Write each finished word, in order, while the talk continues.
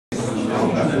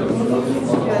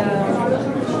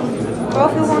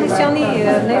Հովհաննիսյանի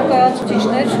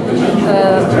ներկայացուցիչներ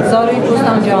Զարուհի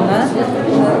Փոստանջյանը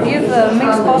եւ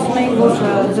մենք սպասում էինք, որ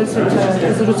ձեզ հետ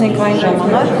զրուցենք այն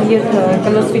ժամանակ, երբ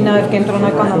կլսվի նաեւ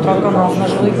կենտրոնական ընտրական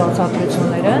հանձնաժողովի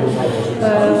բացատրությունները,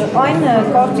 այն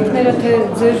կարծիքները, թե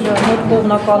ձեր նոր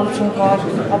կողմնակալություն կար,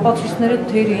 ապացույցները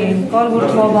թեր էին, կար որ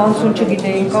թվաբանություն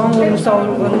չգիտեին, կամ որ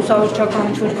լուսավորչական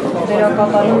ինչ-որ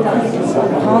դերակատարում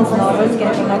հանձն արվեց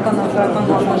կենտրոնական ընտրական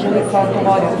հանձնաժողովի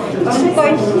քարտուղարը։ Իսկ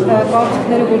այն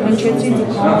կարծիքները, որ հնչեցին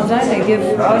համաձայն է եւ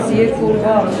այս երկու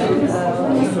օրվա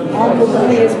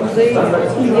ամփոփումը ես կուզեի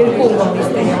երկու օրվա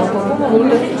նիստերի ամփոփումը,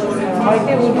 որտեղ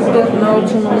հայտնի է, որ դուք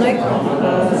հնարավորություն ունեք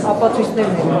ապացույցներ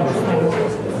ներկայացնելու։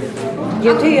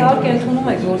 Եթե իհարկե ընդունում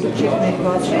եք, որ դուք չեք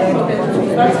ներկայացրել այդ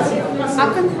ապացույցները։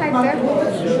 Ակնհայտ է, որ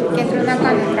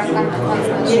կենտրոնական ընտրական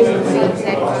հանձնաժողովի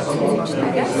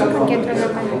ներկայացուցիչները, սակայն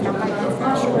կենտրոնական ընտրական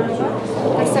հանձնաժողովը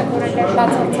դրսևորել է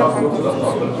բացարձակական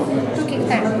գործություն։ Դուք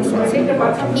ինքներդ ասացիք,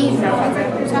 իր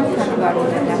նախաձեռնությամբ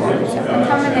քննարկվել է դահարության,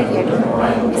 ընդամենը երկու,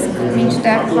 իսկ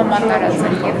մինչդեռ համատարած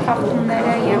են եւ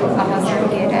խախտումները եւ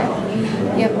ահազանգերը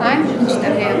եւ այն, ինչ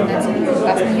տեղի է ունեցել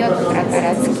 17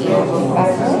 ընտրատարածքի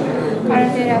բախում,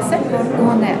 կարելի է ասել, որ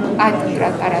գոնե այդ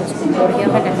ընտրատարածքում, որ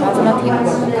եղել են բազմաթիվ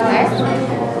բողոքներ,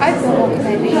 այդ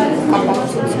բողոքների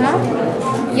կապակցությամբ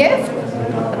եւ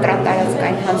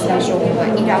ընտրատարածքային հանձնաժողովը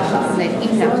իրականացնել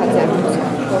իր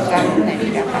նախաձեռնությամբ գործառույթներ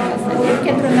իրականացնել եւ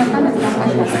կենտրոնական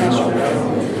ընտրական հանձնաժողովը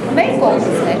մեր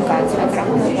կողմից ներկայացված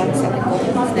Հովհաննիսյանի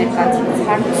կողմից ներկայացված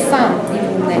 120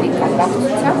 դիմումների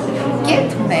կապակցությամբ կետ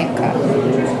մեկը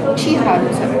չի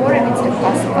հարուցել որևիցե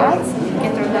կասկած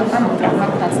կենտրոնական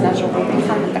ընտրական հանձնաժողովի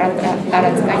կամ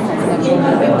ընտրատարածքային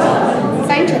հանձնաժողովի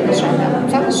սա ինչ է նշանակում,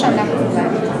 սա նշանակում է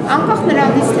անկախ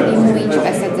նրանից թե դիմումը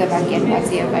ինչպես է ձևակերպված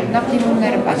եղել, նախ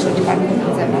դիմումները բացատրական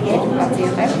ձևակերպված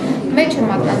եղել, մեջը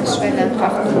մատնանշվել են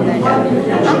խախտումները,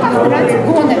 անկախ նրանից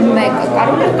գոնե մեկը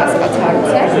կարող է կասկած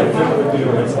հարուցել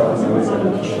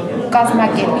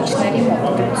կազմակերպիչների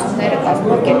մոտեցումները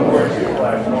կազմակերպող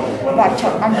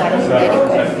վարչական մարմինների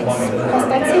կողմից։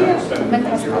 Փաստացի մենք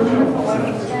հասկանում ենք, որ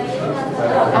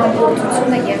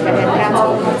անգործությունը եղել է նրանց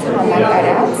կողմից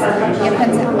համատարած եւ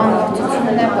հենց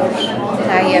անգործությունն է, որ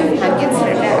նաեւ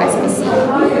հանգեցրել է այսպիսի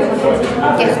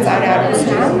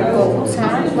կեղծարարության,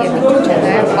 գողության եւ ինչու՞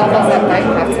 նաեւ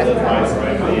ավազակային հարձակման։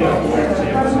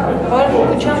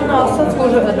 Բարեկամության ասաց,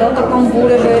 որ դատական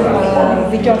որևէ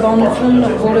վիճաբանություն,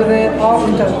 որևէ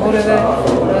ակտ, որևէ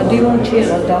դիմում չի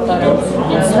եղել դատարան։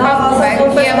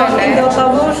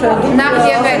 Նախ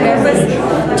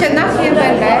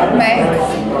եղել է մեկ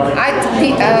այդ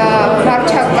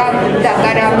վարչական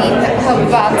դատարանին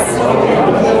հղված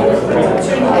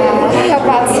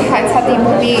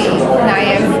հայցադիմումի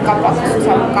նաև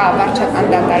կապակցությամբ կա վարչական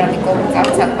դատարանի կողմից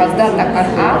արձակված դատական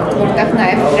ակտ, որտեղ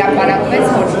նաև հրապարակվեց,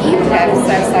 որ իբրև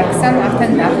Սերժ Սարգսյան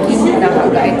արդեն նախկին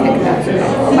նախագահի թեկնածու է։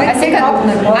 Այսինքն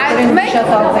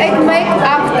այդ մեկ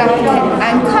ակտը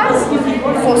այնքան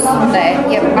խոսուն է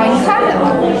եւ այնքան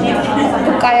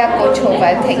կայակոչող է,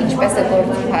 թե ինչպես է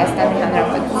գործում Հայաստանի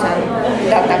Հանրապետության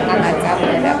դատական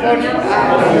արձակները, որ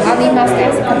անիմաստ է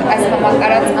այս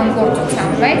համատարած անգործության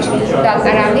մեջ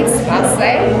դատարանից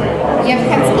սպասել եւ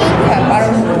հենց ինքը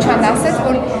պարոն Մուչյան ասեց,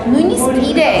 որ նույնիսկ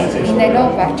իրենք լինելով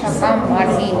վարչական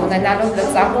մարմին, ունենալով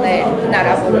լծակներ,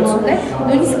 հնարավորություններ,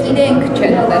 նույնիսկ իրենք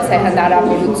չեն ունեցել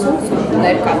հնարավորություն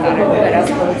սուտներ կատարելու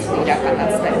վերահսկողություն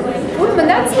իրականացնել։ Որ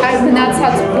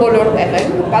մնացած բոլոր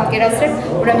տեղերում պատկերացրեք,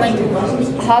 ուրեմն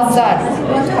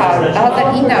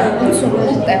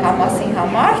 1988 տեղամասի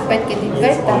համար պետք է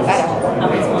դիտվեր դատարան։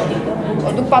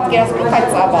 Դուք պատկերացրեք այդ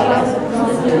ծավալը։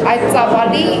 Այդ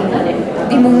ծավալի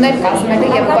դիմումներ կազմելը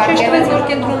եւ պատկերացրեք, որ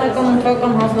կենտրոնական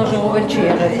ընտրական հանձնաժողով չի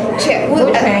եղել։ Չէ,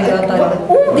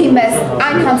 ում դիմես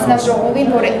այն հանձնաժողովին,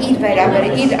 որը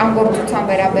իր անգործության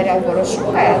վերաբերյալ որոշում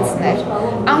կայացներ։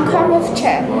 Անգամով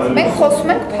չէ։ Մենք խոսում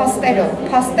ենք փաստերով,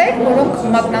 փաստեր, որոնք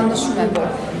մատնանշում են, որ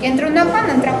կենտրոնական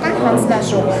ընտրական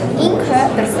հանձնաժողովը ինքը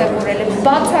դրսևորել է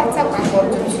բացարձակ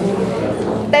անգործություն։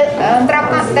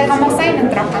 Տեղամասային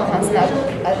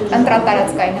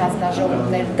ընտրատարածքային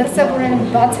հանձնաժողովներ դրսևորել են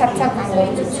բացարձակ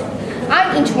անգործություն։ Այն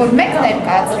ինչ որ մենք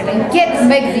ներկայացրել ենք, գետ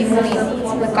մեկ դիմումի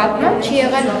նկատմամբ չի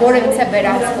եղել որևիցե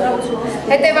վերահսկողություն։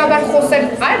 Հետևաբար խոսել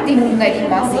այլ դիմումների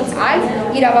մասին, այլ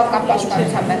իրավական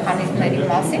պաշտպանության մեխանիզմների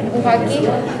մասին, ուղղակի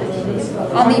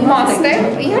անիմաստ է,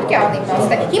 իհարկե անիմաստ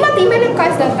է։ Հիմա դիմել ենք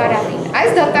այս դատարանին։ Այս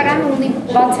դատարանը ունի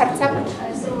բացարձակ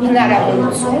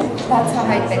հնարավորություն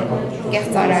բացահայտել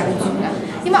կեղծարարությունը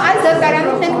Հիմա այս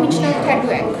դատարանում մենք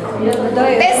միջնորդելու ենք։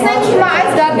 Տեսնենք հիմա այս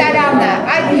դատարանը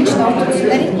այդ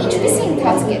միջնորդությունների ինչպիսի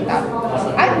ընթացք է տալ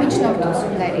այդ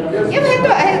միջնորդությունների։ Եվ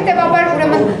հետո հետևաբար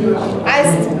ուրեմն այս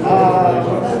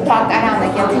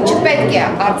դատարանը եթե չպետք է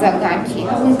արձագանքի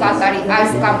ում կատարի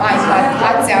այս կամ այն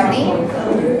ատյանի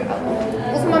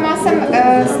ուզում եմ ասեմ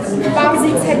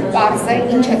պարզից էլ պարզ է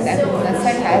ինչ է տեղի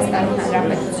ունեցել Հայաստանի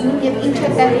Հանրապետությունում և ինչ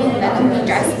է տեղի ունենում մինչ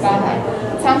այս պահը։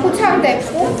 Ցանկության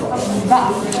դեպքում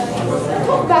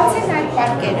թող բացեն այդ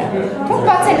պարկերը, թող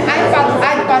բացեն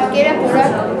այդ պարկերը, որը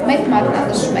մենք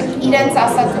մատնանշում ենք, իրենց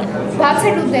ասած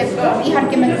բացելու դեպքում,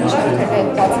 իհարկե մենք միջնորդել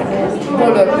ենք բացելու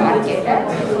բոլոր պարկերը,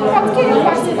 պատկերը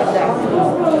բացի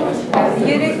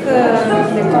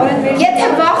Եթե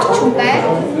վախ չունեն,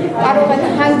 կարող են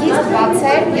հանգիստ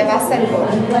բացել և ասել, որ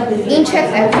ինչ է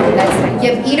տեղի ունեցել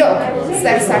և իրոք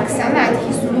Սերժ Սարգսյանը այդ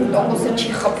 58%-ը չի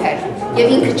խփել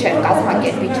և ինքը չէր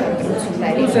կազմակերպիչ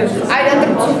ընտրությունների։ Այլ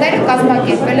ընտրությունները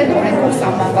կազմակերպել են օրենքով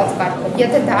սահմանված կարգով,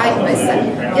 եթե դա այդպես է։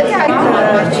 Եթե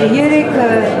Երեք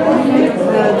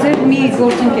ձեր մի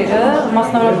գործընկերը,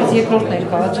 մասնավորապես երկրորդ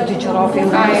ներկայացուցիչ Ռաֆի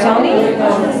Հովհաննիսյանի,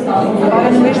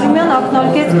 Արեն Մեժլիմյան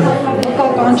ակնարկեց վկա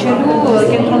կանչելու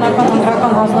կենտրոնական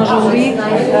ընտրական հանձնաժողովի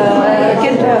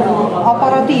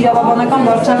ապարատի իրավաբանական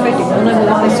վարչապետի Նոնե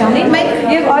Հովհաննիսյանին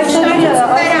և այսօր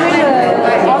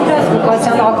Անդրեաս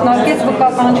Ղուկասյանը ակնարկեց վկա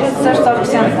կանչել Սերժ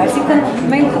Սարգսյանին, այսինքն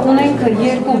մենք ունենք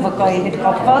երկու վկայի հետ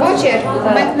կապված։ Ոչ երկու,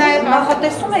 մենք նաև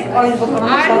նախատեսում եք այլ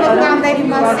վկաների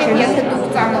մասին, եթե դուք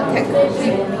ծանոթ եք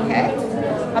ֆիլմի հետ,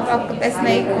 ապա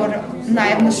կտեսնեիք, որ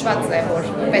նաև նշված է, որ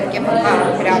պետք է վկա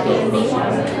հրավիրվի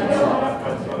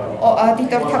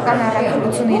դիտորդական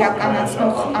առաքելություն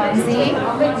իրականացնող անձի,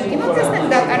 հիմա տեսնենք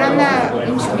դատարանը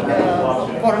ինչ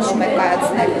որոշում է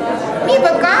կայացնել։ Մի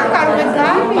վկան կարող է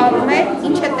գալ պատմել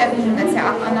ինչ է տեղի ունեցել,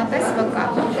 ականատես վկա։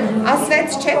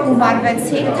 Ասվեց, չէ,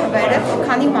 գումարվեցին թվերը,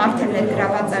 քանի մարդ է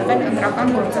ներգրաված եղել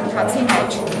ընտրական գործընթացի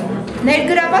մեջ։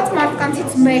 Ներգրաված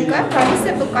մարդկանցից մեկը գալիս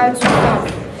է վկայություն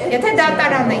տալու։ Եթե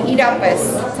դատարանը իրապես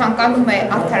ցանկանում է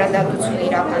արդարադատություն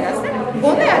իրականացնել,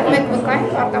 գոնե այդ մեկ վկային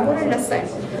պարտավոր է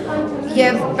լսել։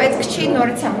 Եվ պետք չի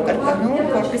նորից եմ կրկնում,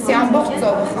 որպեսզի ամբողջ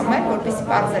ծովը խմել, որպեսզի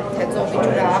պարզել, թե ծովի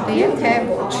ջուրը աղի է, թե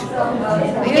ոչ։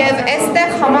 Եվ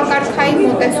այստեղ համակարգային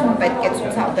մոտեցում պետք է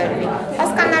ցուցաբերվի։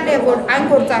 Հասկանալի է, որ այն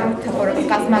գործառույթը, որը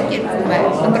կազմակերպվում է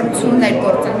ընտրություններ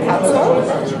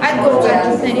գործընթացով, այդ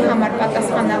գործառույթների համար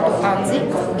պատասխանատու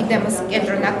անձիկ, իդեմս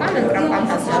կենտրոնական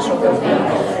ընտրական հանձնաժողովի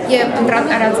եւ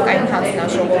ընտրատարածքային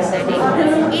հանձնաժողովների,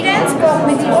 իրենց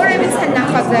կողմից որևիցե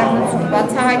նախաձեռնություն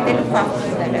բացահայտելու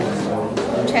ֆակտորները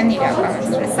չեն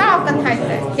իրականացրել։ Սա ակնհայտ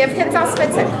է։ Եվ հենց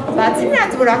ասվեց է, բացի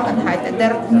նրանց, որ ակնհայտ է,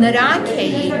 դեռ նրանք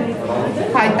էին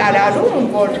հայտարարում,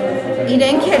 որ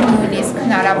իրենք էլ նույնիսկ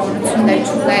հնարավորություններ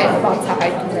չունեն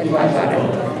բացահայտումներ կատարել։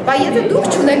 Բայց եթե դուք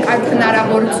չունեք այդ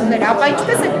հնարավորությունները, ապա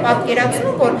ինչպես եք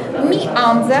պատկերացնում, որ մի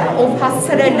անձը, ով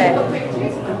հասցրել է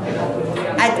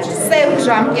այդ սև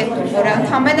ժամկետում, որը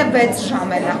ընդամենը 6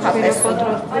 ժամ է նախատեսվում,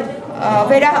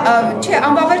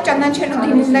 անվավեր ճանաչելու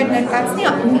դիմումներ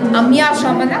ներկայացնի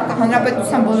միաժամանակ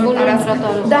հանրապետության բոլոր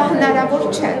տարածքներում, դա հնարավոր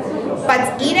չէ,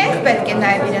 բայց իրենք պետք է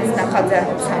նաև իրենց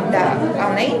նախաձեռնությամբ դա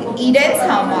անեին, իրենց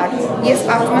համար, ես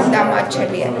կարծում եմ դա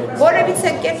մատչելի է,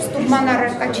 որևիցե կերպ ստուգման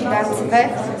առարկա չի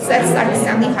դարձվել Սերժ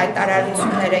Սարգսյանի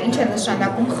հայտարարությունները, ինչ է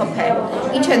նշանակում խփել,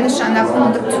 ինչ է նշանակում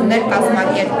ընտրություններ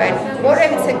կազմակերպել,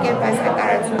 որևիցե կերպ այս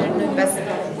հայտարարությունները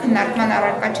նույնպես քննարկման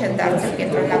առարկա չեն դարձել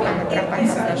կենտրոնական ընտրական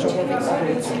հանձնաժողովի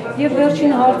կողմից։ Եվ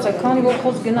վերջին հարցը, քանի որ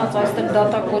խոսք գնաց այստեղ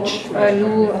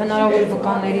դատակոչելու հնարավոր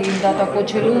վկաների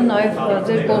դատակոչելու, նաև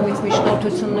ձեր կողմից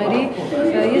միջնորդությունների,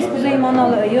 ես կուզեի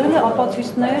իմանալ, եղել է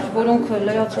ապացույցներ, որոնք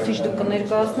լրացուցիչ դուք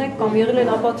կներկայացնեք, կամ եղել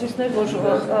են ապացույցներ, որ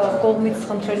կողմից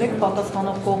խնդրել եք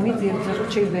պատասխանող կողմից եւ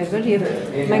ձեռք չի բերվել եւ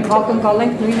մենք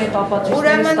ակնկալենք նույն այդ ապացույցները ստանալ։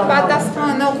 Ուրեմն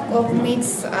պատասխանող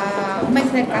կողմից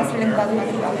մենք ներկայացրել ենք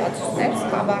բազմաթիվ ապացույցներ,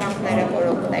 սկավառակները,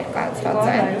 որոնք ներկայացված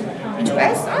են,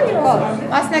 ինչպես, այո,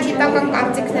 մասնագիտական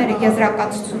կարծիքները,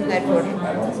 եզրակացություններ, որ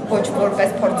ոչ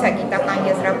որպես փորձագիտական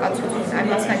եզրակացություն, այլ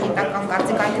մասնագիտական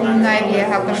կարծիք, այնքան նաև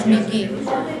ԵՀԿ-ի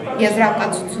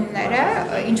եզրակացությունները,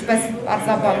 ինչպես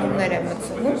պարզաբանումներ է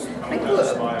մտցվում, մենք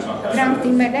դրանք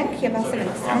դիմել ենք եւ ասել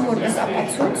ենք սրանք որպես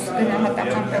ապացույց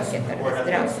գնահատական պետք է տրվեց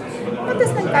դրանց։ Մենք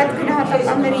տեսնենք այդ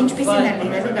գնահատականները ինչպիսին են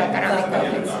լինելու դատարանի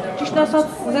կողմից։ Ճիշտ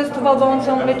ասած, ձեզ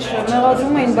թվաբանության մեջ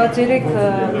մեղադրում էին, բայց երեք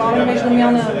Արեն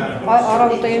Մեժլիմյանը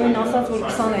առավոտային ասաց, որ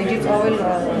 20 էջից ավել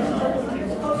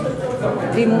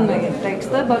դիմում է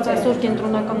տեքստը, բայց այսօր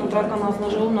կենտրոնական ընտրական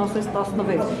հանձնաժողովն ասեց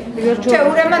 16։ Չէ,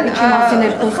 ուրեմն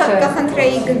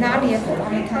կխնդրեի գնալ եւ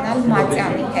ծանոթանալ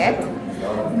Մատյանի հետ,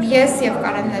 ես եւ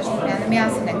Կարեն Նեժմուրյանը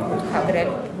միասին ենք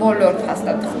մուտքագրել բոլոր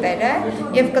փաստաթղթերը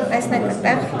եւ կտեսնեք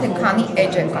այդտեղ թե քանի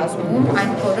էջ է կազմում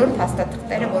այն բոլոր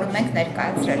փաստաթղթերը, որը մենք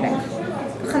ներկայացրել ենք։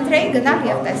 Խնդրեի գնալ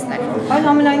եւ տեսնել։ Այլ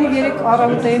ամենայնիվ 3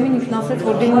 առավոտեին ինքն ասաց,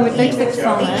 որ դիմումի տեքստը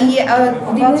 20 է։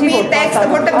 Դիմումի տեքստը,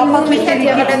 որտեղ դիմումի հետ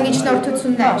եղել են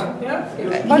միջնորդություններ։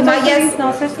 Հիմա ես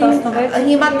ասես 16։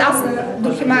 Հիմա 10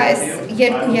 դուք հիմա այս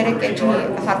 2-3 էջի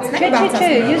հարցն եք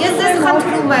բացատրում։ Ես ձեզ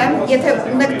խնդրում եմ, եթե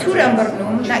ունեք թյուր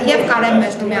ըմբռնում եւ Կարեն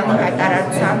Մեժդումյանի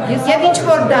հայտարարության եւ ինչ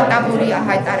որ դատավորի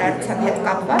հայտարարության հետ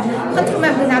կապված, խնդրում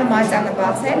եմ գնալ մազանը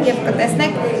բացել եւ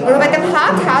կտեսնեք, որովհետեւ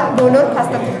հատ բոլոր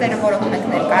փաստաթղթերը, որոնք մենք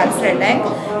ներկայացրել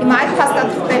ենք, հիմա այդ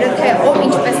փաստաթղթերը թե ով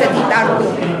ինչպես է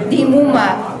դիտարկում դիմումը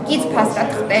կից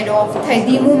փաստաթղթերով, թե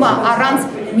դիմումը առանց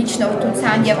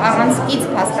միջնորդության եւ առանց կից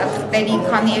փաստաթղթերի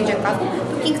քանի էջ է կազմում,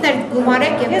 դուք ինքներ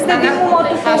գումարեք եւ ստանաք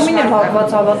կողմին է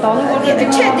հակված հավատալու, որ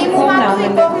չէ, դիմումատուի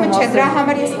կողմը չէ, դրա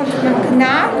համար ես խնդրում եմ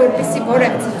գնա, որպեսզի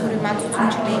որևէ իմացություն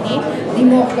չլինի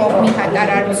դիմող կողմի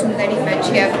հայտարարությունների մեջ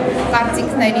եւ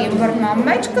կարծիքների ըմբռնման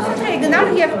մեջ, կխնդրեի գնալ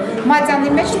եւ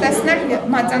մատյանի մեջ տեսնել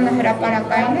մատյանը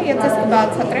հրապարակային է եւ դες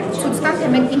կբացատրեք ցույց տան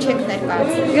թե մենք ինչ ենք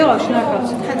ներկայացնում։ Եղա,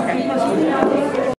 շնորհակալություն։ Խնդրեմ։